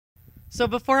So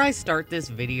before I start this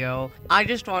video, I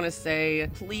just want to say,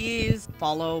 please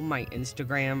follow my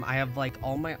Instagram. I have like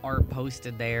all my art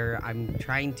posted there. I'm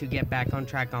trying to get back on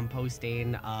track on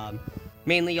posting.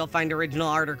 Mainly you'll find original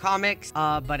art or comics.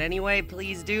 But anyway,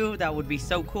 please do. That would be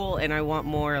so cool. And I want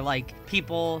more like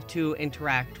people to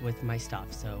interact with my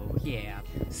stuff. So yeah.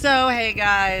 So hey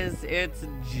guys, it's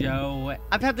Joe.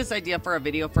 I've had this idea for a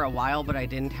video for a while, but I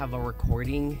didn't have a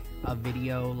recording a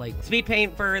video like speed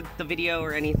paint for the video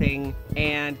or anything,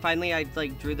 and finally I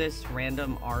like drew this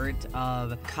random art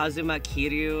of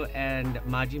KazuMaji and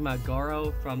Majima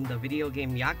Goro from the video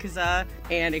game Yakuza,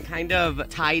 and it kind of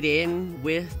tied in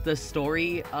with the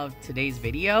story of today's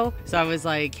video. So I was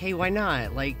like, hey, why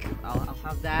not? Like I'll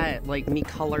have that, like me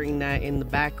coloring that in the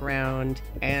background,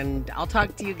 and I'll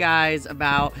talk to you guys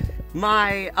about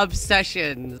my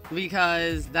obsessions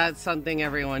because that's something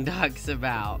everyone talks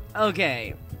about.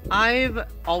 Okay. I've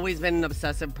always been an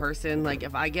obsessive person. Like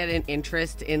if I get an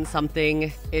interest in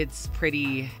something, it's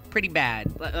pretty bad.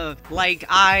 Like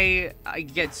I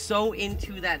get so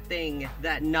into that thing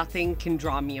that nothing can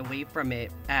draw me away from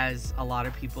it, as a lot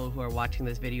of people who are watching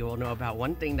this video will know about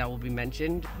one thing that will be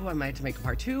mentioned. Oh, I might have to make a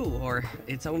part 2 or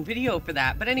its own video for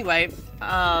that. But anyway,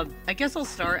 I guess I'll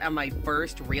start at my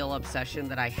first real obsession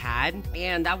that I had,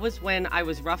 and that was when I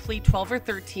was roughly 12 or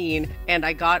 13 and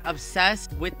I got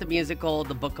obsessed with the musical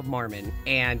The Book of Mormon.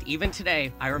 And even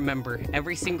today, I remember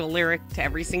every single lyric to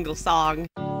every single song.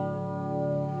 I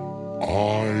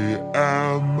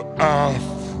am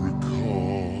Africa.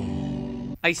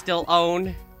 I still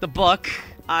own the book.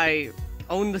 I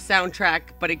own the soundtrack,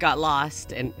 but it got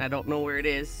lost and I don't know where it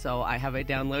is, so I have it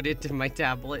downloaded to my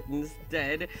tablet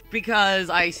instead because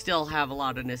I still have a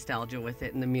lot of nostalgia with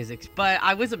it and the music. But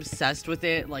I was obsessed with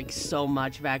it like so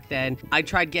much back then. I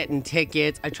tried getting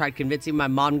tickets. I tried convincing my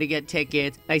mom to get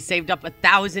tickets. I saved up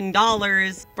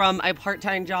 $1,000 from a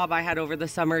part-time job I had over the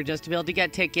summer just to be able to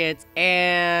get tickets,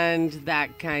 and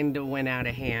that kind of went out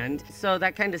of hand. So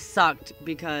that kind of sucked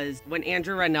because when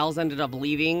Andrew Rannells ended up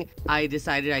leaving, I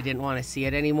decided I didn't want to see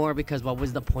it anymore because what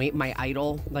was the point? My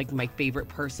idol, like my favorite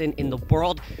person in the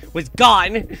world, was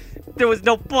gone. There was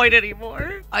no point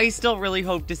anymore. I still really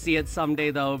hope to see it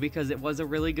someday though, because it was a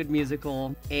really good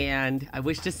musical and I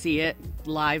wish to see it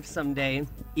live someday,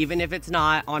 even if it's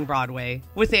not on Broadway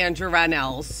with Andrew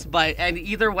Rannells. And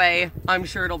either way, I'm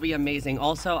sure it'll be amazing.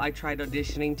 Also, I tried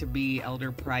auditioning to be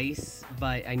Elder Price,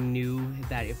 but I knew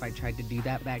that if I tried to do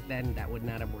that back then, that would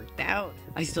not have worked out.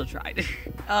 I still tried.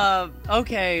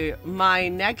 Okay, my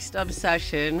next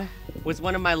obsession was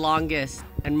one of my longest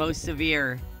and most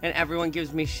severe, and everyone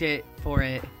gives me shit for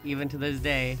it, even to this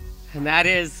day. And that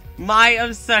is my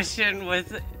obsession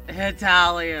with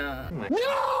Hetalia.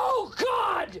 No,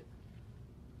 God!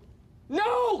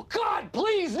 No, God,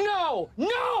 please, no!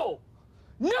 No!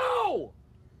 No!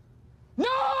 No!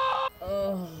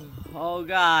 Oh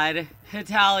God,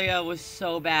 Hetalia was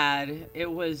so bad. It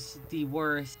was the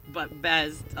worst but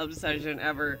best obsession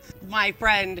ever. My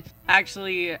friend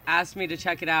actually asked me to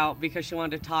check it out because she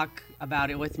wanted to talk about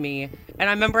it with me, and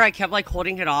I remember I kept like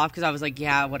holding it off because I was like,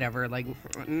 yeah, whatever, like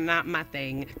not my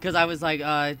thing, because I was like,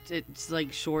 it's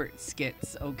like short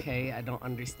skits. Okay, I don't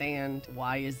understand.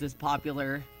 Why is this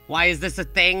popular? Why is this a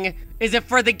thing? Is it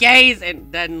for the gays? And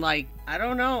then like, I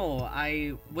don't know.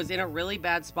 I was in a really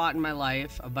bad spot in my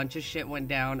life. A bunch of shit went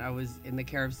down. I was in the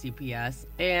care of CPS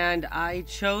and I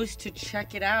chose to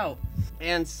check it out.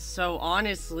 And so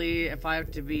honestly, if I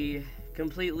have to be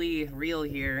completely real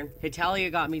here,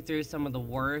 Hetalia got me through some of the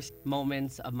worst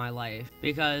moments of my life,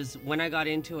 because when I got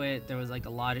into it, there was like a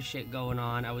lot of shit going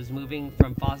on. I was moving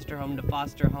from foster home to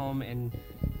foster home and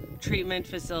treatment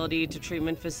facility to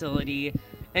treatment facility.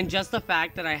 And just the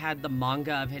fact that I had the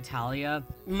manga of Hetalia,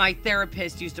 my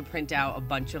therapist used to print out a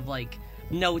bunch of like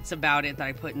notes about it that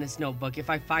I put in this notebook. If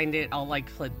I find it, I'll like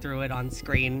flip through it on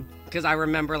screen, because I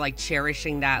remember like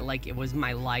cherishing that like it was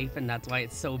my life, and that's why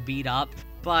it's so beat up.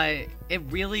 But it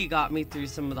really got me through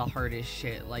some of the hardest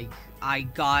shit. Like I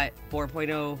got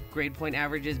 4.0 grade point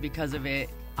averages because of it.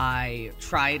 I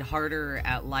tried harder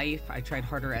at life. I tried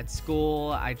harder at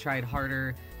school. I tried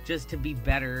harder just to be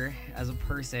better as a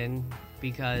person,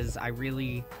 because I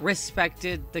really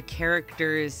respected the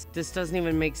characters. This doesn't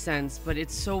even make sense, but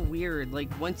it's so weird. Like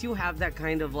once you have that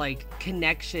kind of like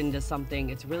connection to something,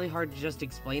 it's really hard to just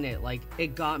explain it. Like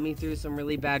it got me through some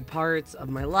really bad parts of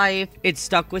my life. It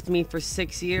stuck with me for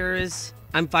 6 years.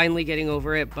 I'm finally getting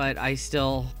over it, but I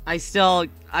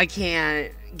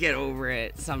can't get over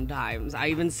it sometimes. I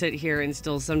even sit here and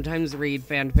still sometimes read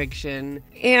fan fiction,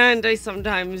 and I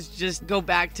sometimes just go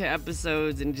back to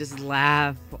episodes and just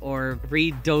laugh or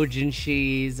read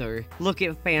doujinshis or look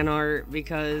at fan art,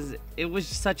 because it was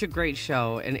such a great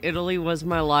show, and Italy was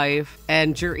my life,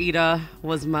 and Jurita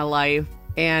was my life.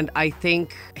 And I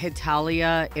think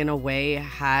Hitalia, in a way,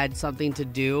 had something to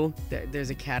do. There's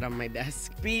a cat on my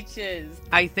desk. Beaches.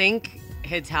 I think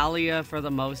Hitalia, for the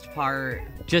most part,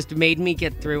 just made me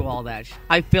get through all that.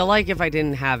 I feel like if I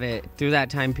didn't have it through that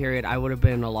time period, I would have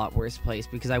been in a lot worse place,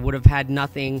 because I would have had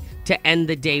nothing to end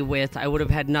the day with. I would have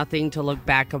had nothing to look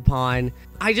back upon.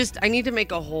 I need to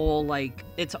make a whole, like,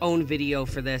 its own video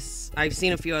for this. I've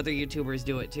seen a few other YouTubers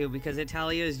do it too, because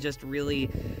Hitalia is just really,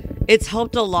 it's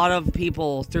helped a lot of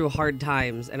people through hard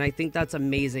times, and I think that's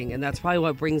amazing, and that's probably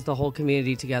what brings the whole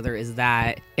community together, is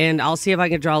that. And I'll see if I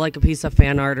can draw like a piece of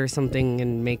fan art or something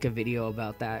and make a video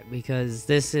about that, because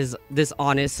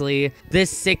honestly, this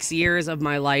 6 years of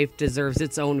my life deserves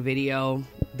its own video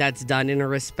that's done in a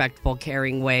respectful,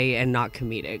 caring way and not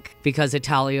comedic, because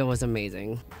Italia was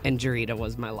amazing and Jurita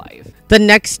was my life. The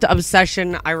next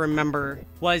obsession I remember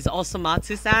was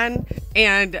Osomatsu-san,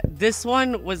 and this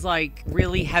one was like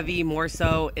really heavy, more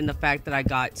so in the fact that I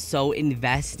got so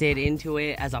invested into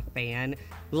it as a fan.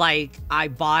 Like, I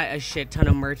bought a shit ton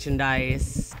of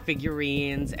merchandise,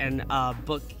 figurines, and a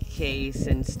bookcase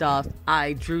and stuff.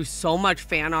 I drew so much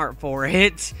fan art for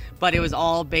it, but it was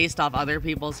all based off other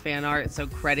people's fan art, so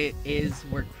credit is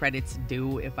where credit's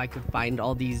due. If I could find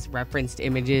all these referenced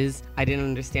images, I didn't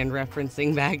understand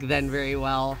referencing back then very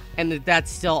well, and that's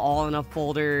still all in a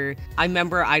folder. I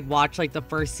remember I'd watch like the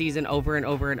first season over and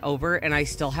over and over, and I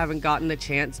still haven't gotten the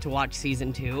chance to watch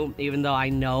season 2, even though I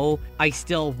know I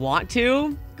still want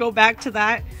to go back to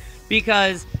that,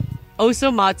 because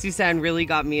Osomatsu-san really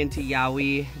got me into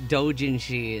yaoi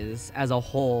doujinshis as a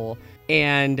whole,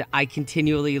 and I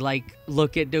continually like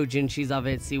look at doujinshis of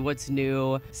it, see what's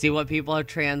new, see what people have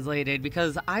translated,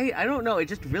 because I don't know, it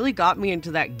just really got me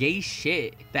into that gay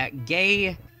shit, that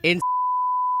gay in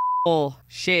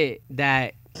shit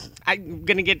that I'm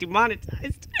gonna get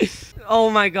demonetized. Oh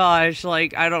my gosh,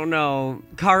 like, I don't know,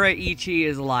 Karaichi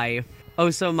is life.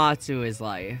 Osomatsu is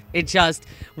life. It just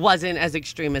wasn't as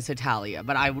extreme as Hitalia,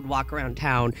 but I would walk around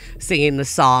town singing the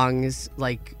songs,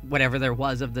 like whatever there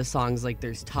was of the songs, like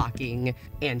there's talking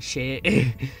and shit.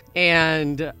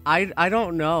 And I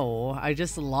don't know, I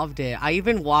just loved it. I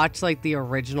even watched like the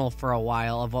original for a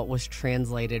while of what was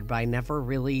translated, but I never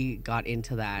really got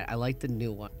into that. I like the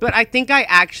new one. But I think I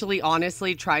actually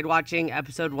honestly tried watching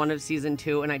episode 1 of season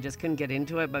 2 and I just couldn't get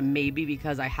into it, but maybe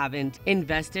because I haven't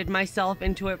invested myself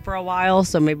into it for a while,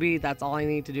 so maybe that's all I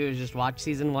need to do is just watch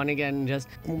season 1 again and just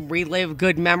relive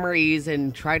good memories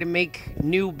and try to make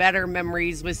new, better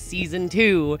memories with season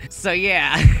 2. So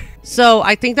yeah. So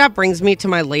I think that brings me to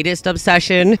my latest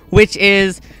obsession, which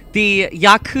is the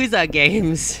Yakuza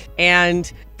games.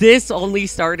 And this only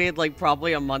started like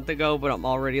probably a month ago, but I'm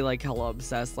already like hella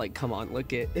obsessed. Like, come on,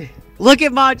 look at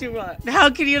Majima.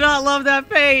 How can you not love that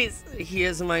face? He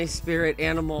is my spirit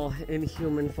animal in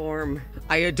human form.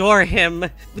 I adore him.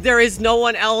 There is no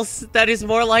one else that is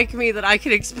more like me that I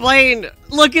can explain.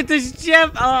 Look at this gif.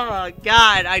 Oh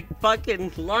God, I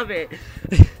fucking love it.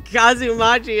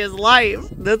 KazuMaji is life.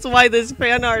 That's why this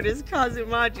fan art is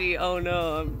KazuMaji. Oh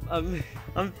no,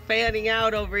 I'm fanning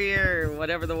out over here,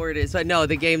 whatever the word is. But no,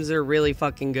 the games are really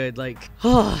fucking good. Like,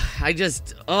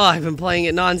 I've been playing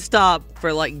it non-stop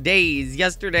for like days.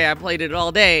 Yesterday I played it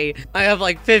all day. I have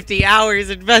like 50 hours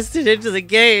invested into the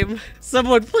game.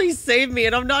 Someone please save me,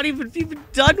 and I'm not even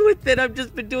done with it. I've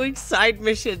just been doing side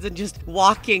missions and just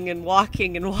walking and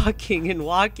walking and walking and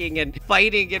walking and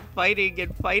fighting and fighting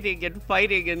and fighting and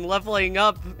fighting and leveling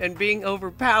up and being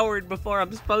overpowered before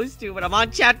I'm supposed to. But I'm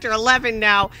on chapter 11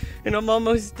 now, and I'm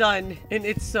almost done, and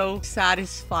it's so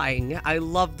satisfying. I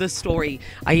love the story.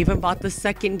 I even bought the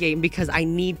second game because I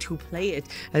need to play it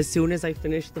as soon as I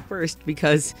finish the first,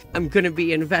 because I'm gonna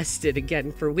be invested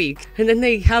again for weeks. And then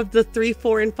they have the 3,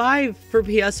 4, and 5 for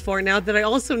PS4 now that I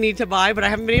also need to buy, but I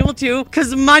haven't been able to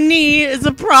because money is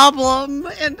a problem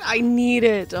and I need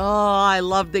it. Oh, I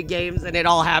love the games, and it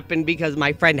all happened because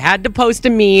my friend had to post a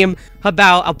meme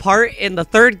about a part in the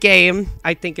third game,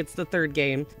 I think it's the third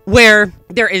game, where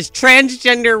there is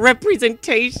transgender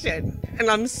representation, and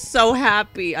I'm so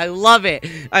happy. I love it.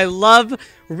 I love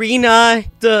Rina,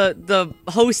 the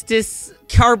hostess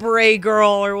cabaret girl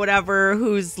or whatever,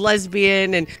 who's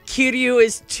lesbian, and Kiryu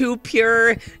is too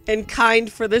pure and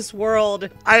kind for this world.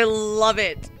 I love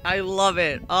it. I love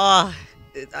it. I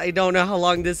don't know how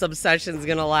long this obsession's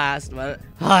gonna last, but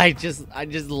I just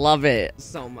love it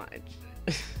so much.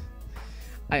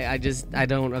 I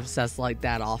don't obsess like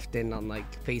that often on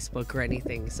like Facebook or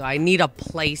anything. So I need a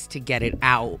place to get it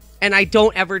out. And I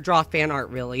don't ever draw fan art,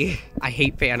 really. I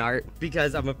hate fan art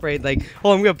because I'm afraid like,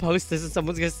 oh, I'm gonna post this and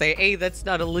someone's gonna say, hey, that's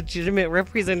not a legitimate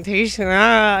representation.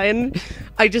 And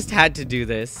I just had to do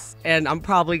this. And I'm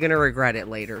probably gonna regret it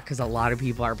later because a lot of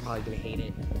people are probably gonna hate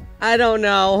it. I don't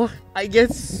know. I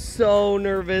get so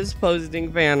nervous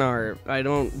posting fan art. I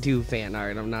don't do fan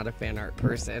art. I'm not a fan art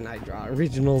person. I draw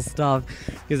original stuff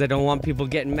because I don't want people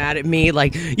getting mad at me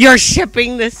like, you're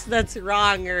shipping this that's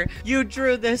wrong, or you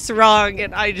drew this wrong,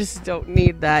 and I just don't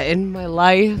need that in my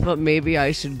life, but maybe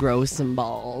I should grow some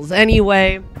balls.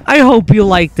 Anyway, I hope you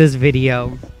like this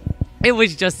video. It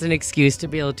was just an excuse to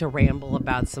be able to ramble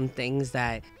about some things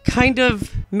that kind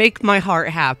of make my heart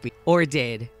happy, or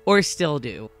did, or still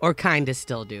do, or kind of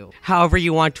still do. However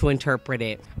you want to interpret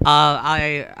it.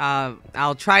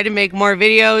 I'll try to make more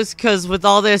videos because with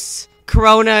all this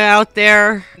corona out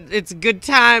there, it's a good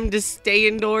time to stay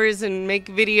indoors and make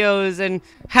videos and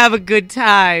have a good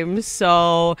time.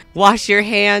 So wash your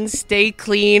hands, stay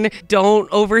clean, don't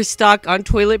overstock on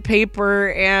toilet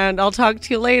paper, and I'll talk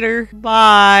to you later.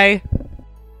 Bye.